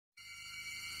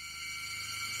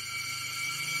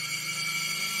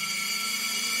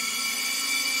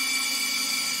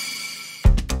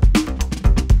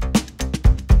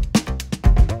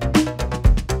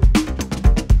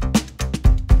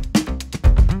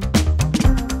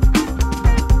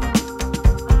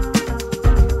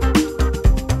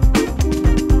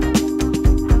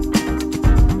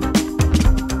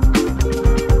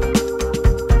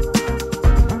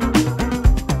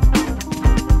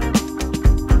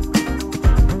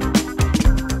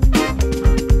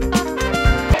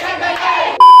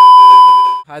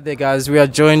Hi there, guys. We are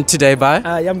joined today by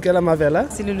Yamkela Mavela.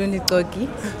 Siluluni Toki.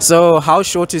 So, how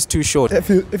short is too short? If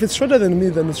it's shorter than me,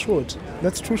 then it's short.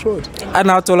 That's too short. And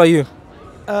how tall are you?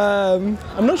 I'm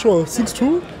not sure.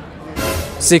 6'2"?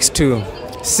 6'2".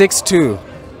 6'2".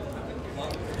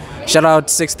 Shout out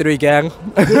 6'3" gang.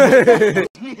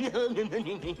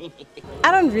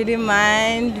 I don't really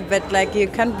mind, but like you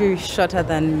can't be shorter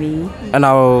than me. And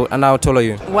how tall are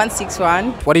you?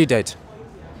 161. What do you date?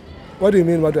 What do you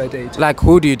mean, what do I date? Like,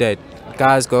 who do you date?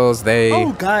 Guys, girls, they...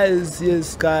 Oh, guys.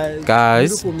 Yes, guys.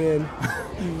 Guys. Beautiful men.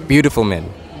 Beautiful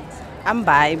men. I'm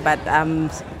bi, but I'm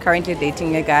currently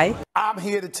dating a guy. I'm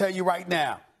here to tell you right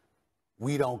now,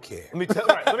 we don't care. Let me tell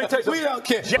you, we don't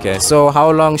care. Okay, so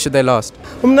how long should they last?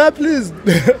 Not please.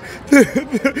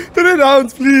 3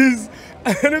 rounds, please.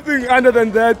 Anything under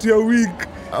than that, you're weak.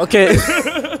 Okay.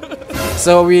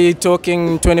 So we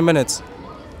talking 20 minutes?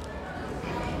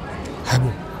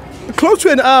 Close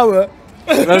to an hour.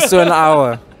 Close to an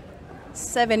hour.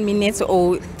 7 minutes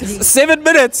or 7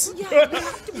 minutes? Yeah, you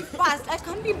have to be fast. I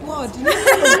can't be bored.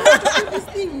 This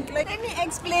thing. Like, let me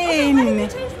explain. Why do we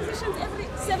change positions every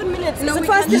 7 minutes? No, Is it we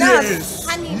fast can't. enough? Yes.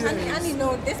 Honey,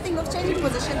 no. This thing of changing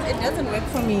positions, it doesn't work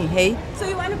for me, hey? So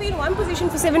you want to be in one position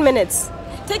for 7 minutes.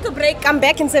 Take a break, come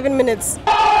back in 7 minutes.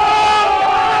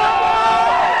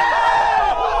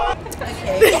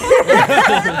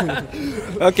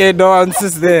 Okay, no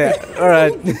answers there. All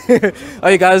right.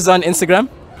 Are you guys on Instagram?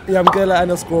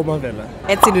 Yamkela_Mavela.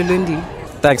 It's Silulundi.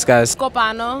 Thanks, guys.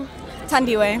 Kopano.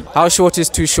 Tandiwe. How short is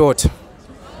too short?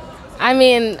 I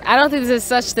mean, I don't think there's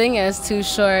such thing as too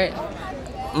short.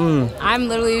 I'm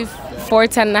literally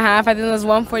 4'10" and a half. I think there's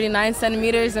 149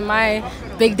 centimeters, and my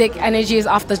big dick energy is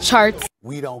off the charts.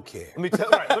 We don't care. Let me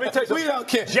tell you, we don't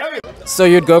care. So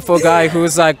you'd go for a guy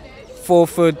who's like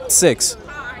 4'6".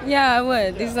 Yeah, I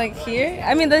would. He's like here.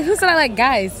 I mean, who said I like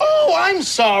guys? Oh, I'm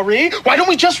sorry. Why don't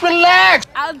we just relax?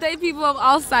 I'll date people of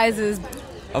all sizes.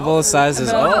 Of all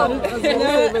sizes. Oh.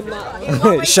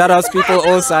 Shout out people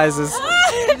all sizes.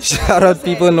 Shout out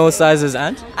people in all sizes.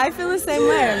 And I feel the same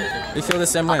way. you feel the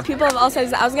same way? People of all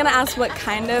sizes. I was going to ask what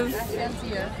kind of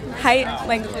height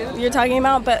like you're talking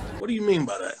about, but What do you mean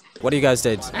by that? What do you guys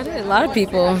date? I date a lot of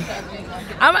people.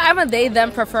 I'm a they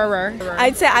them preferer.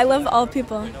 I'd say I love all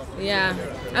people. Yeah,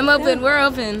 I'm open. We're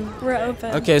open. We're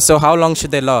open. Okay, so how long should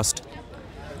they last?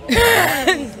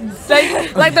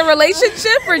 Like the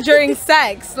relationship or during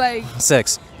sex, like.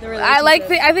 Sex.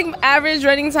 I think average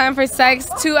running time for sex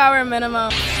 2 hour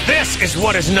minimum. This is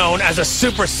what is known as a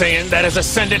Super Saiyan that has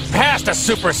ascended past a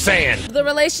Super Saiyan. The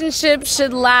relationship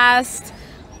should last.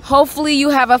 Hopefully you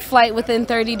have a flight within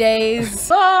 30 days.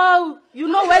 Oh, you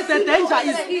know where the danger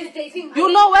is.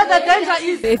 You know where the danger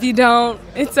is. If you don't,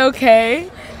 it's okay.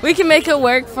 We can make it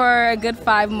work for a good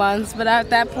 5 months, but at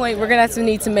that point we're gonna have to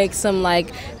need to make some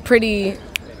like pretty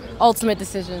ultimate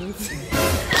decisions.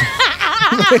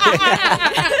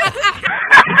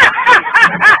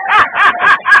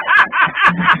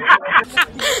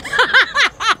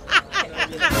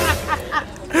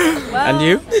 And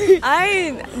you?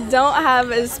 I don't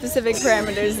have as specific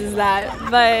parameters as that,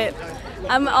 but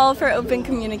I'm all for open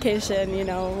communication, you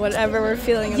know, whatever we're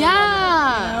feeling in the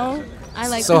moment, you know? I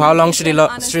like. So how long should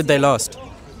they last?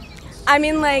 I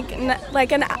mean, like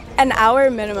an hour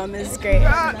minimum is great.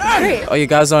 Great. Are you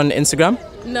guys on Instagram?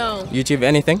 No. YouTube,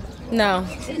 anything? No.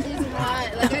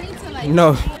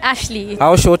 No. Ashley.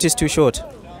 How short is too short?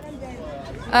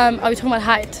 Are we talking about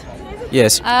height?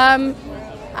 Yes.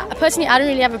 Personally, I don't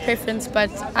really have a preference, but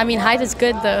I mean, height is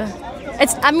good though.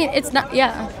 It's not.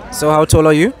 Yeah. So how tall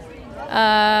are you?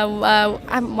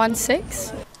 I'm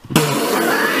 1'6".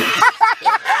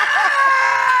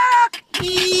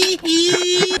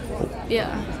 Yeah.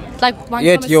 Like one.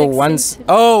 Yet you're once.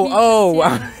 Oh.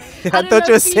 I thought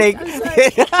you were saying. I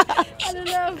don't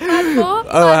know. 5'4".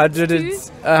 Oh,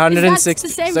 160.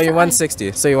 the same So you're size.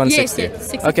 160. So you're 160. Yes,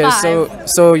 65. Okay,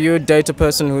 so you date a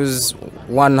person who's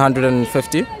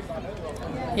 150?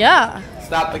 Yeah.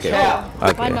 Okay.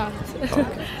 Why not?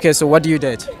 Okay, so what do you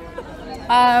date?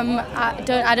 I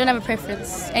don't have a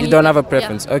preference. You don't have a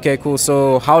preference. Okay, cool.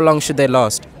 So how long should they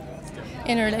last?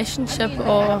 In a relationship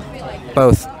or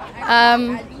Both.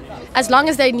 as long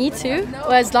as they need to,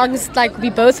 or as long as like we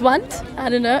both want. I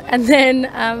don't know. And then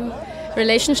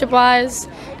relationship-wise,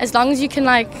 as long as you can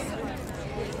like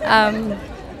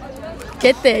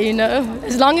get there, you know.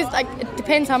 As long as like it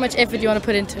depends how much effort you want to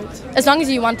put into it. As long as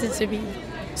you want it to be.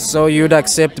 So you'd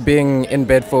accept being in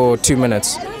bed for 2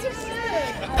 minutes?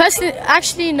 Personally,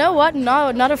 actually, you know what?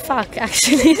 No, not a fuck.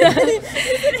 Actually,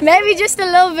 maybe just a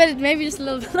little bit. Maybe just a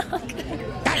little bit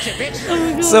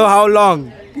longer. So how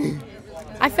long?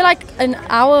 I feel like an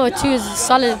hour or two is a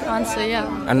solid answer, yeah.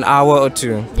 An hour or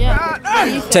two. Yeah.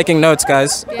 Taking notes,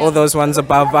 guys. All those ones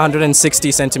above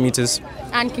 160 centimeters.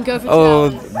 And can go for 2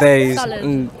 Oh, hours. they Solid.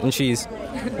 and cheese.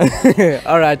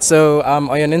 All right. So,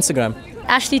 are you on Instagram?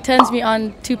 Ashley turns me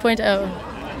on 2.0.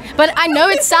 But I know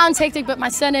it sounds hectic, but my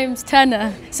surname's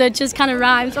Turner, so it just kind of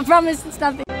rhymes. I promise it's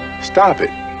nothing. Stop it.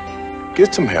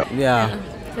 Get some help. Yeah.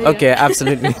 Okay.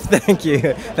 Absolutely. Thank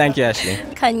you. Thank you, Ashley.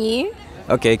 Kanye.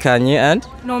 Okay, Kanye and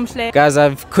Nomhle. guys, I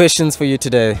have questions for you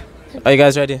today. Are you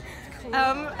guys ready?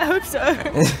 I hope so.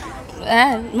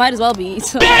 Might as well be.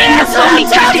 So. Let's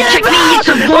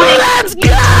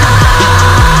go!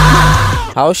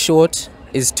 How short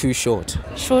is too short?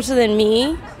 Shorter than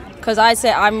me, because I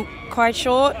say I'm quite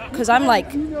short, because I'm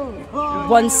like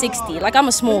 160. Like I'm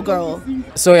a small girl.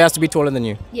 So he has to be taller than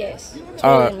you? Yes,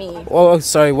 taller than me. Oh,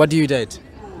 sorry. What do you date?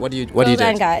 What do you Girls date?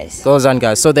 and guys. Girls and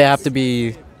guys. So they have to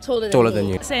be taller than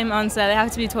you. Same answer. They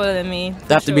have to be taller than me.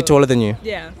 They have to be taller than you.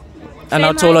 Yeah. And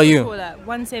how tall are you? Taller,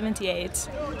 178. So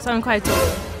I'm quite tall.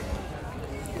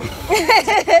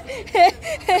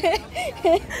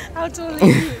 How tall are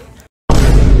you?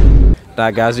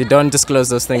 Nah, guys, we don't disclose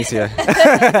those things here.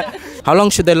 How long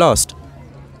should they last?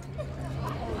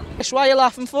 Why are you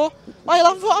laughing for? Why are you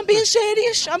laughing for? I'm being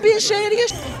serious. I'm being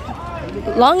serious.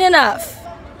 Long enough.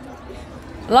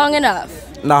 Long enough.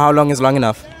 Now, how long is long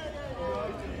enough?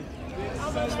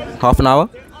 Half an hour?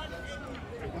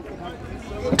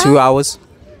 2 hours?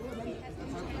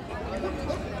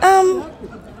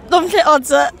 Don't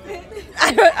answer.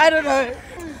 I don't know.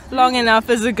 Long enough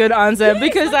is a good answer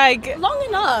because like long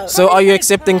enough. So are you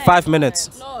accepting 5 minutes?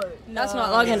 No, that's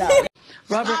not long enough.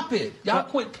 Robert, stop it. Y'all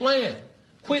quit playing.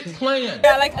 Quit playing.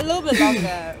 Yeah, like a little bit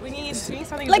longer. We need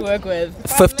something to work with.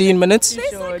 15 minutes?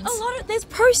 There's like there's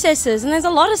processes and there's a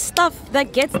lot of stuff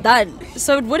that gets done.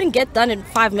 So it wouldn't get done in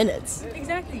 5 minutes.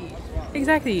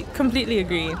 Exactly. Completely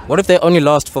agree. What if they only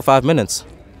last for 5 minutes?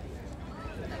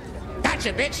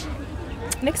 Gotcha, bitch.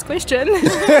 Next question.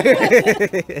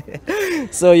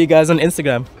 So you guys on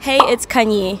Instagram? Hey, it's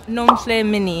Kanye. Nomhle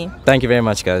Mini. Thank you very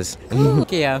much, guys.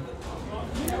 Yeah.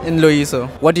 In Loiso.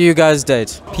 What do you guys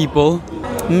date? People.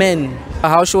 Men.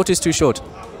 How short is too short?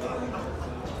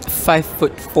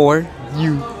 5'4".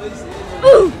 You.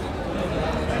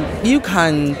 You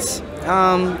can't.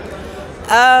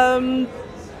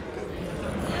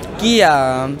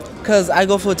 Gia. Cause I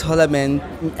go for taller men.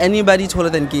 Anybody taller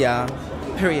than Gia.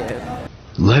 Period.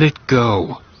 Let it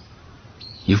go.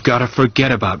 You've got to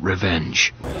forget about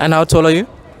revenge. And how tall are you?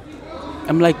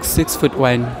 I'm like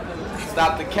 6'1".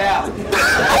 Stop the cap.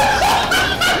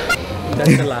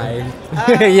 That's a lie.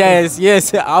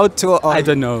 yes. How tall are you? I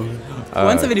don't know.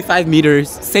 175 meters,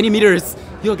 centimeters.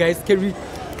 Yo guys, can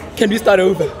we start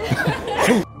over?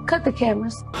 Cut the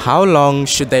cameras. How long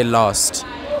should they last?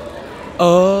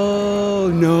 Oh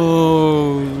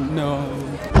no.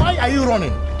 Why are you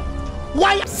running?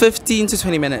 Why? 15 to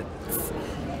 20 minutes.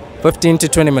 15 to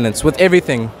 20 minutes with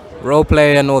everything, role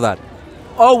play and all that.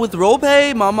 Oh, with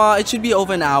roleplay, mama, it should be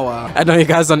over an hour. I know you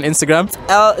guys on Instagram.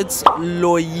 It's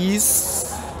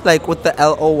Lois, like with the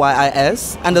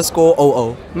LOYIS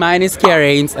 _OO. Mine is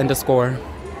Kiarains _.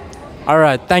 All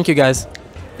right, thank you guys.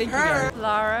 Thank you, guys.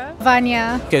 Lara.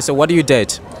 Vanya. Okay, so what do you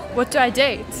date? What do I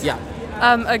date? Yeah.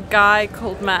 A guy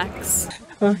called Max.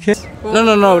 Okay.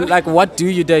 No. Like, what do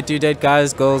you date? Do you date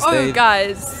guys, girls? Oh,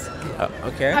 guys.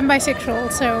 Okay. I'm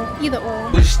bisexual, so either or.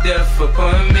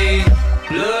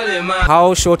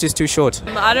 How short is too short?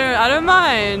 I don't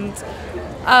mind.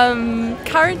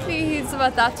 Currently he's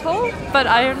about that tall, but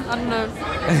I don't know.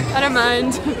 I don't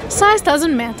mind. Size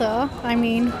doesn't matter. I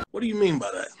mean. What do you mean by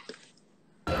that?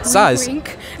 Size.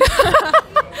 Wink.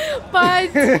 But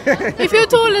if you're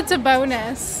tall, it's a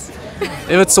bonus.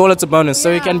 If it's tall, it's a bonus,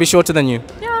 so he can be shorter than you.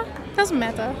 Yeah, doesn't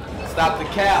matter. Stop the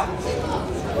cap.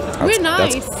 We're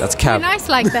nice. That's cap. We're nice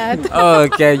like that. Oh,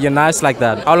 okay, you're nice like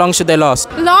that. How long should they last?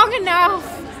 Long enough.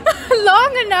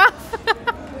 Long enough.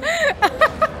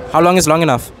 How long is long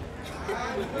enough?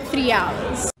 3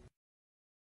 hours.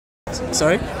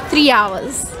 Sorry? 3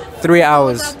 hours. 3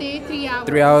 hours. 3 hours.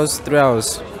 3 hours. 3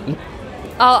 hours.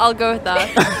 I'll go with that.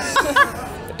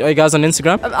 Are you guys on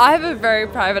Instagram? I have a very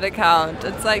private account.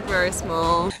 It's like very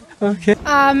small. Okay.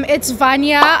 It's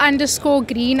Vanya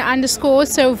 _green_,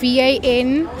 so VANIA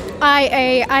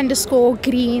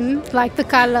 _green, like the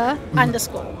color _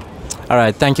 All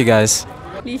right, thank you guys.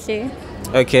 Lise.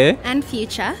 Okay. And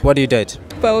Future. What do you date?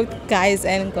 Both guys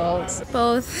and girls.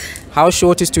 Both. How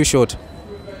short is too short?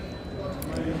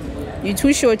 You're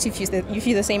too short if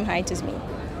you're the same height as me.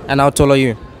 And how tall are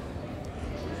you?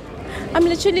 I'm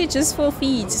literally just 4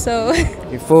 feet, so.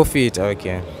 You're 4 feet,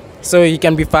 okay. So you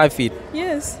can be 5 feet.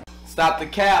 Yes. Stop the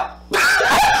cap.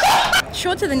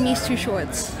 Shorter than me is too short.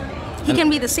 He can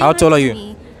be the same. How tall are as you?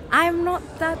 me. I'm not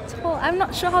that tall. I'm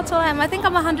not sure how tall I am. I think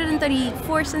I'm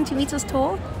 134 centimeters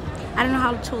tall. I don't know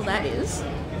how tall that is.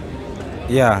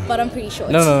 Yeah. But I'm pretty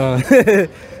short. No.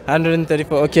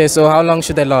 134. Okay, so how long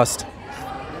should they last?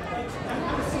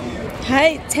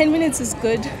 Hi, 10 minutes is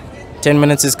good. 10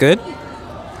 minutes is good.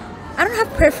 I don't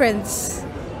have preference.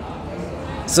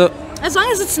 So As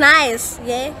long as it's nice,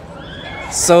 yeah.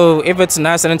 So if it's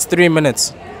nice and it's 3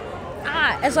 minutes.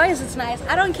 As long as it's nice.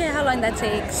 I don't care how long that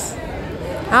takes.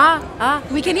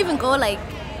 We can even go like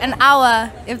an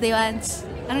hour if they want.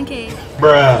 I don't care.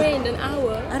 Bruh. An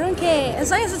hour. I don't care. As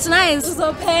long as it's nice.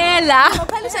 So pela.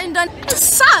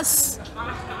 Sus.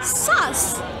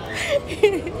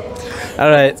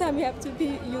 Alright. Time you have to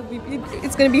be,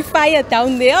 it's gonna be fire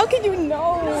down there. How can you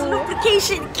know? It's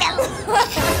lubrication.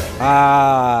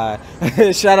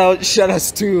 Shout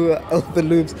outs to Open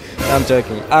Loops. I'm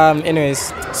joking.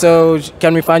 Anyways, so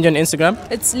can we find you on Instagram?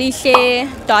 It's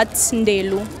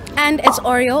lihle.ndelu. And it's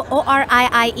Oreo.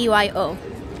 ORIIEYO.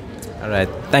 Alright.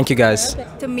 Thank you guys.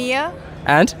 Tamia.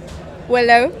 And?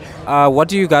 Willow. What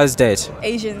do you guys date?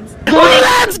 Asians.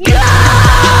 Let's go!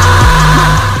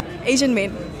 Asian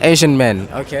men. Asian men.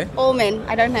 Okay. All men.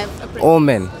 I don't have a preference. All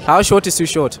men. How short is too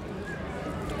short?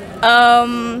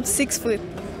 6 foot.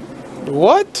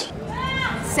 What?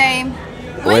 Same.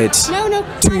 Wait. No.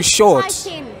 Too short.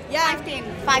 5'10". Yeah.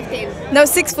 5'10". No,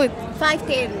 6 foot.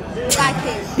 5'10".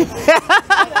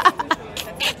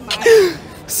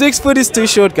 6 foot is too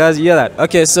short, guys. You hear that?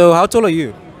 Okay, so how tall are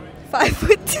you? 5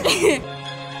 foot.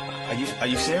 Are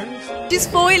you serious? She's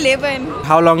 4'11".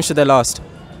 How long should they last?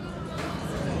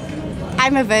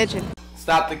 I'm a virgin.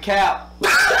 Stop the cap.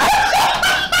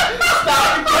 Stop the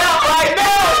cap right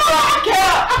now. Stop the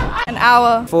cap. An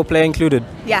hour. Foreplay included.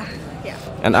 Yeah.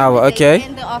 An hour. Okay.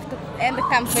 And the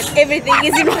comfort. Everything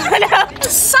is in 1 hour.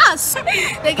 Sus.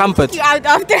 They can Comfort. kick you out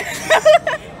after.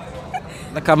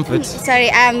 The comfort. Sorry,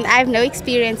 I have no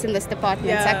experience in this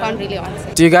department, so I can't really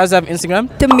answer. Do you guys have Instagram?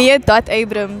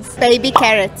 Tamia.abrams. Baby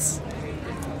carrots.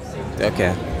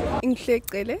 Okay.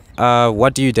 Inhlekele.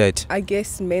 What do you date? I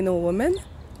guess men or women.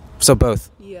 So both.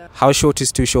 Yeah. How short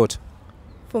is too short?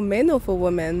 For men or for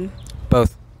women?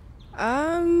 Both.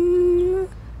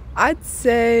 I'd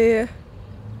say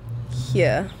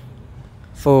here.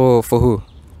 For who?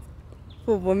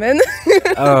 For women.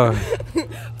 Oh.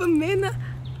 For men,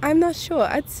 I'm not sure.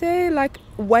 I'd say like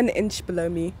 1 inch below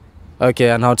me.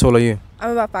 Okay, and how tall are you?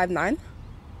 I'm about 5'9".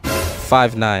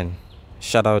 5'9".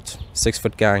 Shout out 6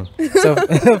 foot gang. So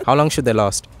how long should they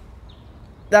last?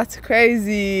 That's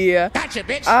crazy. Gotcha,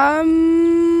 bitch.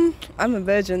 I'm a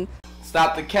virgin.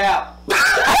 Stop the cap.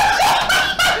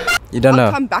 You don't know.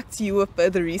 I'll come back to you with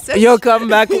further research. You'll come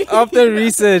back after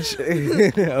research.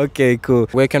 Okay, cool.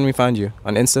 Where can we find you?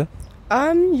 On Insta?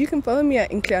 You can follow me at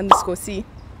Inkle_C.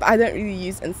 But I don't really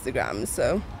use Instagram,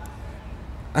 so.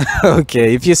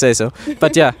 Okay, if you say so.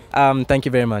 But yeah, thank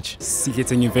you very much.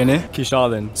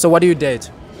 Kishalin. So what do you date?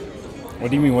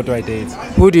 What do you mean, what do I date?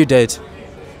 Who do you date?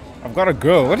 I've got a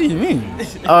girl. What do you mean?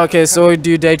 Okay, so do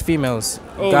you date females?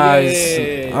 Oh, Guys.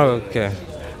 yeah. Oh, okay.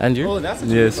 And you? Oh, that's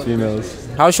yes, females.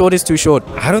 How short is too short?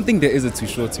 I don't think there is a too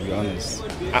short, to be honest.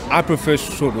 I prefer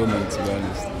short women, to be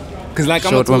honest. Because like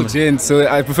I'm a Short tall woman. gent, so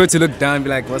I prefer to look down and be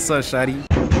like, what's up, shawty?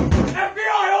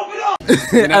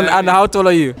 And how tall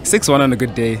are you? 6'1" on a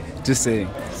good day, just saying.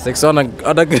 6 on a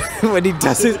good when he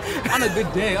does it. On a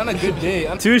good day.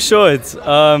 Too short.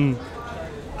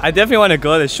 I definitely want a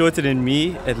girl that's shorter than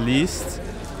me, at least.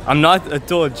 I'm not a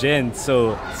tall gent,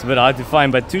 so it's a bit hard to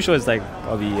find. But too short is like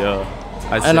probably.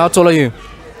 And how tall are you?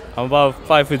 I'm about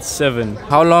 5'7".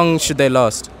 How long should they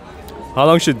last? How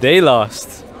long should they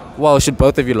last? Well, should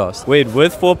both of you last? Wait,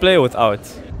 with foreplay or without?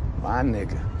 My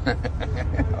nigga.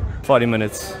 40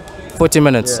 minutes. 40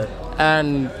 minutes. Yeah.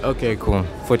 And okay, cool.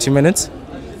 40 minutes?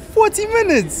 40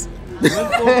 minutes?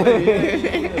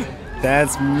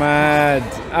 That's mad.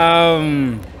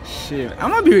 Shit.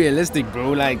 I'm gonna be realistic,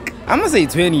 bro. Like, I'm gonna say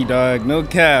 20, dog. No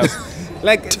cap.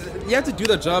 Like, you have to do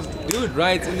the job, do it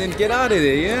right, and then get out of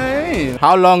there. You know what I mean?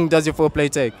 How long does your foreplay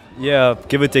take? Yeah,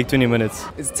 give or take 20 minutes.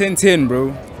 It's 10-10,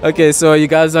 bro. Okay, so are you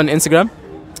guys on Instagram?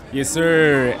 Yes,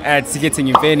 sir. At Sigeting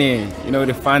Infene. You know,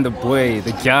 to find the boy,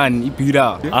 the Jan,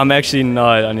 Ibira. I'm actually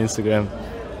not on Instagram.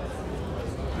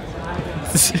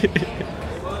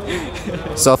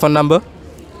 Cell phone number?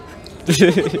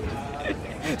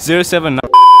 079.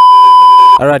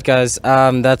 Alright guys,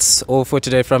 that's all for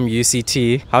today from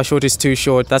UCT. How short is too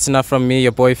short? That's enough from me,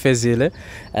 your boy Fezile.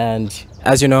 And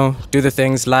as you know, do the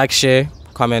things like, share,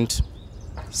 comment,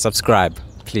 subscribe,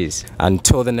 please.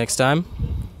 Until the next time.